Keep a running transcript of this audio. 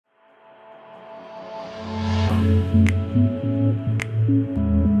Off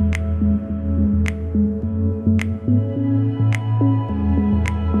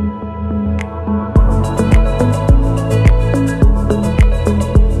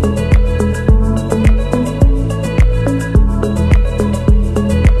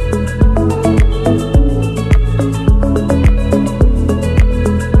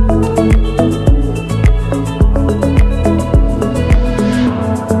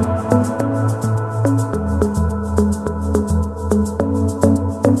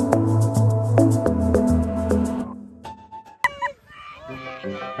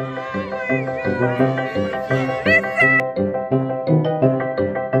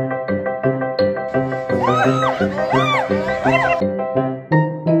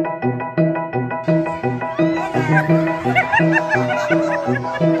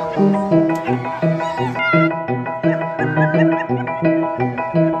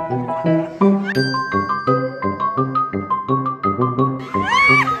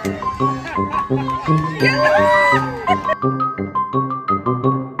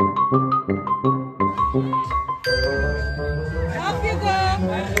you go.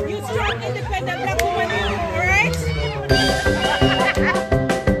 You strong, independent black woman, alright?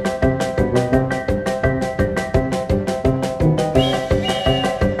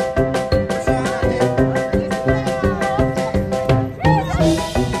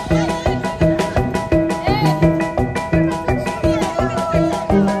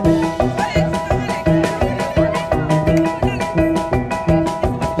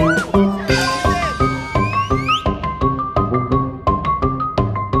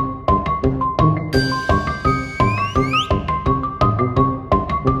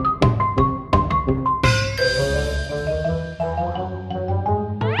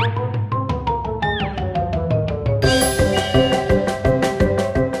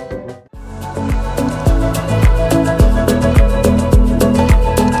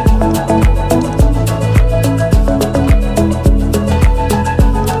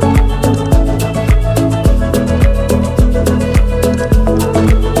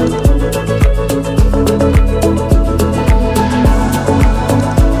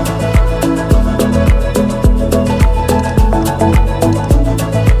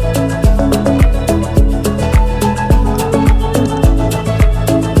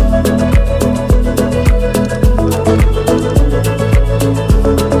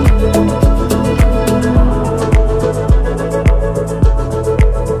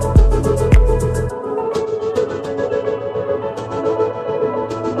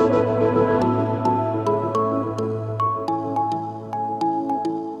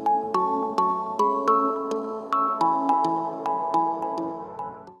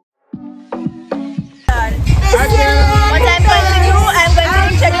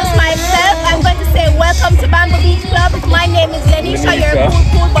 Welcome to Bamboo Beach Club. My name is Lenisha, your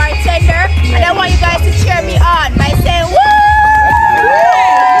cool bartender, and I want you guys to cheer me on by saying woo!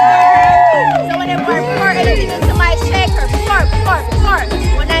 So whenever I pour anything into my shaker, pour.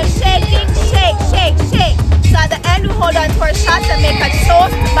 When I'm shaking, shake. So at the end we hold on to our shots and make a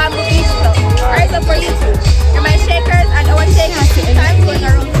toast to Bamboo Beach Club. Alright, so for you two, you're my shakers, and our shake is 6 times going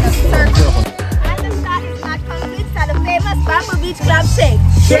around in a circle. And the shot is not complete, so the famous Bamboo Beach Club shake.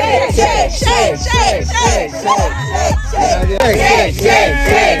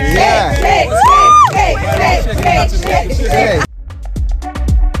 Shake.